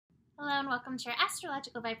Hello and welcome to your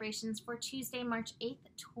astrological vibrations for Tuesday, March 8th,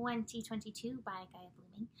 2022 by Gaia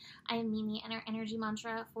Blooming. I am Mimi and our energy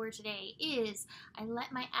mantra for today is I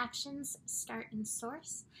let my actions start in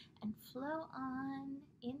source and flow on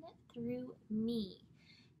in through me.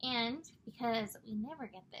 And because we never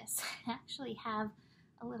get this, I actually have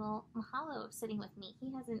a little Mahalo sitting with me.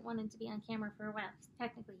 He hasn't wanted to be on camera for a while.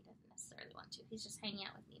 Technically, he doesn't necessarily want to. He's just hanging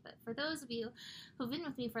out with me. But for those of you who've been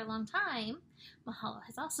with me for a long time, Mahalo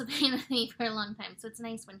has also been with me for a long time. So it's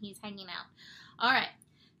nice when he's hanging out. All right.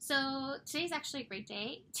 So today's actually a great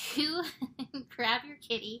day to grab your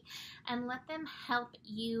kitty and let them help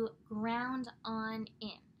you ground on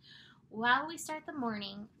in. While we start the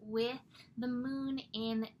morning with the moon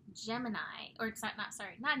in Gemini, or it's not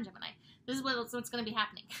in Gemini. This is what's going to be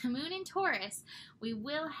happening. Moon in Taurus, we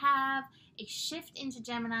will have a shift into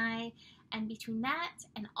Gemini, and between that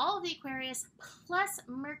and all of the Aquarius, plus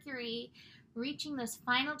Mercury reaching those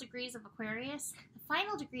final degrees of Aquarius, the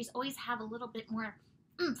final degrees always have a little bit more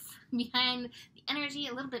oomph behind the energy,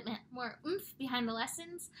 a little bit more oomph behind the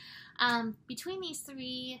lessons. Between these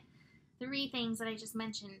three things that I just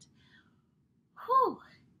mentioned,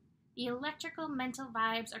 the electrical mental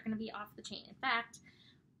vibes are going to be off the chain. In fact,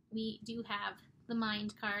 we do have the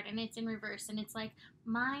mind card and it's in reverse and it's like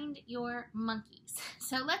mind your monkeys.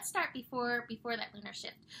 So let's start before that lunar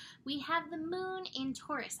shift. We have the moon in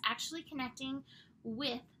Taurus actually connecting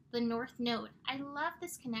with the North Node. I love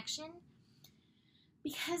this connection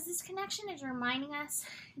because this connection is reminding us,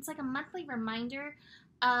 it's like a monthly reminder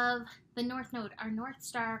of the North Node, our North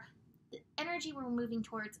Star, the energy we're moving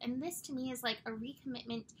towards. And this to me is like a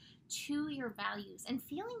recommitment to your values and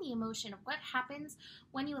feeling the emotion of what happens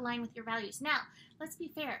when you align with your values. Now, let's be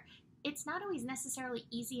fair. It's not always necessarily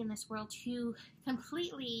easy in this world to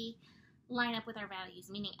completely line up with our values,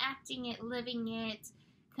 meaning acting it, living it,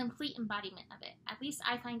 complete embodiment of it. At least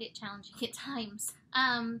I find it challenging at times.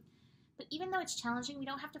 But even though it's challenging, we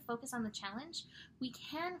don't have to focus on the challenge. We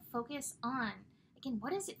can focus on, again,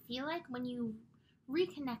 what does it feel like when you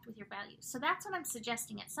reconnect with your values? So that's what I'm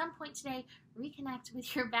suggesting at some point today. Reconnect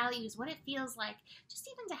with your values, what it feels like just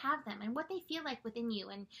even to have them and what they feel like within you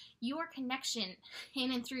and your connection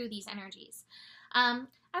in and through these energies. I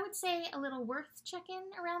would say a little worth check-in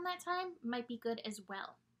around that time might be good as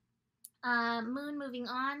well. Moon moving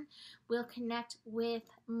on will connect with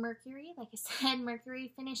Mercury. Like I said,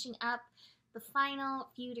 Mercury finishing up the final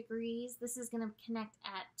few degrees. This is going to connect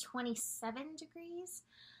at 27 degrees.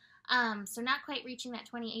 So not quite reaching that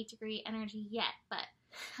 28 degree energy yet, but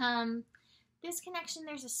this connection,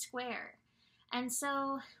 there's a square. And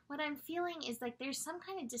so what I'm feeling is like there's some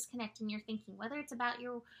kind of disconnect in your thinking, whether it's about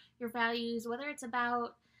your values, whether it's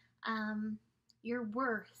about your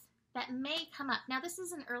worth, that may come up. Now, this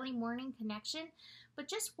is an early morning connection, but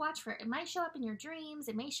just watch for it. It might show up in your dreams.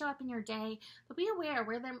 It may show up in your day, but be aware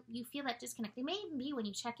where you feel that disconnect. It may even be when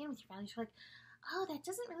you check in with your values, you're like, oh, that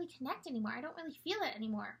doesn't really connect anymore. I don't really feel it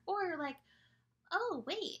anymore. Or like, oh,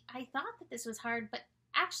 wait, I thought that this was hard, but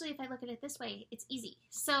actually, if I look at it this way, it's easy.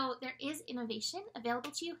 So there is innovation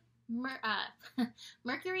available to you.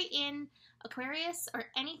 Mercury in Aquarius or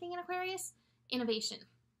anything in Aquarius, innovation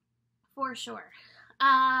for sure.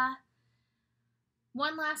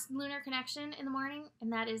 One last lunar connection in the morning,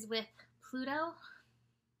 and that is with Pluto.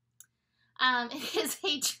 It is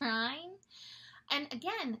a trine. And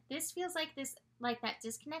again, this feels like that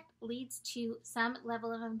disconnect leads to some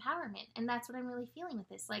level of empowerment. And that's what I'm really feeling with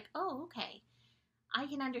this. Like, oh, okay, I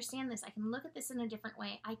can understand this. I can look at this in a different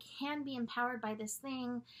way. I can be empowered by this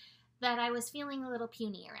thing that I was feeling a little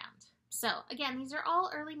puny around. So again, these are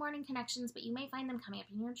all early morning connections, but you may find them coming up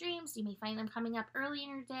in your dreams. You may find them coming up early in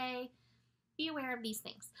your day. Be aware of these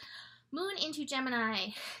things. Moon into Gemini,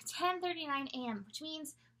 10:39 a.m., which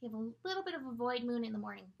means we have a little bit of a void moon in the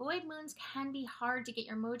morning. Void moons can be hard to get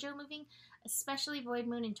your mojo moving, especially void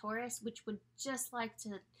moon in Taurus, which would just like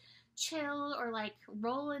to chill or like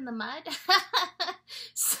roll in the mud.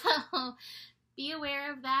 So be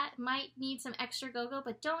aware of that. Might need some extra go-go,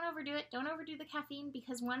 but don't overdo it. Don't overdo the caffeine,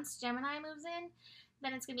 because once Gemini moves in,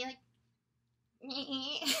 then it's going to be like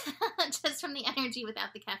just from the energy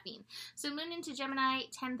without the caffeine. So moon into Gemini,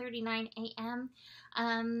 10:39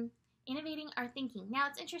 a.m. Innovating our thinking. Now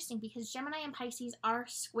it's interesting because Gemini and Pisces are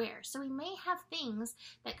square. So we may have things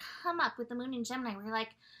that come up with the moon in Gemini where you're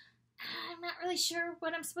like, I'm not really sure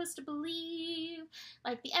what I'm supposed to believe.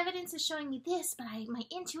 Like the evidence is showing me this, but my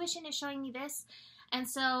intuition is showing me this. And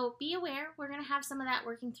so be aware, we're going to have some of that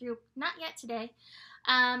working through. Not yet today.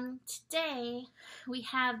 Today we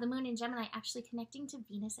have the moon in Gemini actually connecting to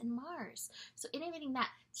Venus and Mars. So innovating that.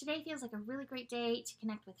 Today feels like a really great day to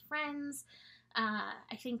connect with friends.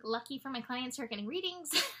 I think lucky for my clients who are getting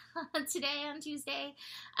readings. today on Tuesday.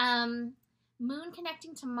 Moon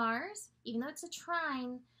connecting to Mars, even though it's a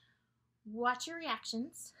trine, watch your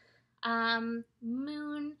reactions.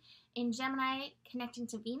 Moon in Gemini connecting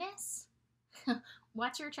to Venus,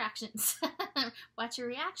 watch your attractions. Watch your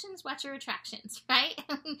reactions, watch your attractions, right?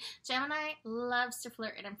 Gemini loves to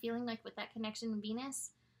flirt, and I'm feeling like with that connection with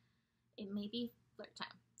Venus, it may be flirt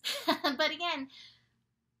time. But again,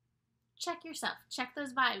 check yourself. Check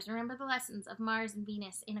those vibes. Remember the lessons of Mars and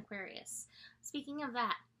Venus in Aquarius. Speaking of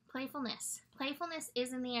that, playfulness. Playfulness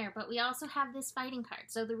is in the air, but we also have this fighting card.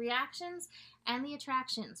 So the reactions and the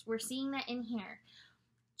attractions, we're seeing that in here.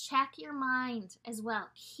 Check your mind as well.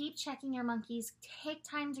 Keep checking your monkeys. Take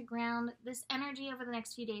time to ground. This energy over the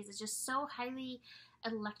next few days is just so highly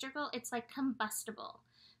electrical. It's like combustible.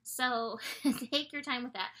 So take your time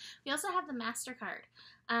with that. We also have the Master card.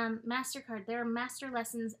 Master card, there are master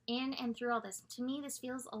lessons in and through all this. To me, this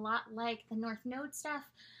feels a lot like the North Node stuff,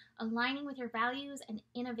 aligning with your values and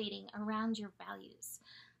innovating around your values.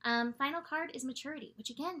 Final card is maturity, which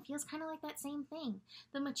again feels kind of like that same thing.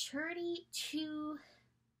 The maturity to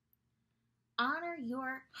honor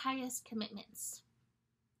your highest commitments.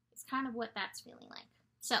 It's kind of what that's feeling like.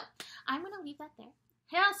 So I'm going to leave that there.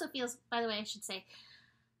 It also feels, by the way, I should say,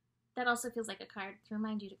 that also feels like a card to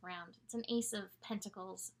remind you to ground. It's an Ace of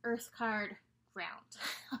Pentacles, Earth card, ground.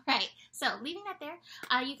 All right, so leaving that there.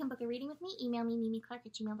 You can book a reading with me. Email me,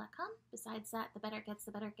 mimiclark@gmail.com. Besides that, the better it gets,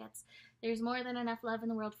 the better it gets. There's more than enough love in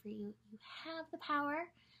the world for you. You have the power.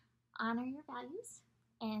 Honor your values.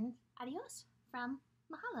 And adios from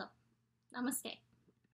Mahalo. Namaste.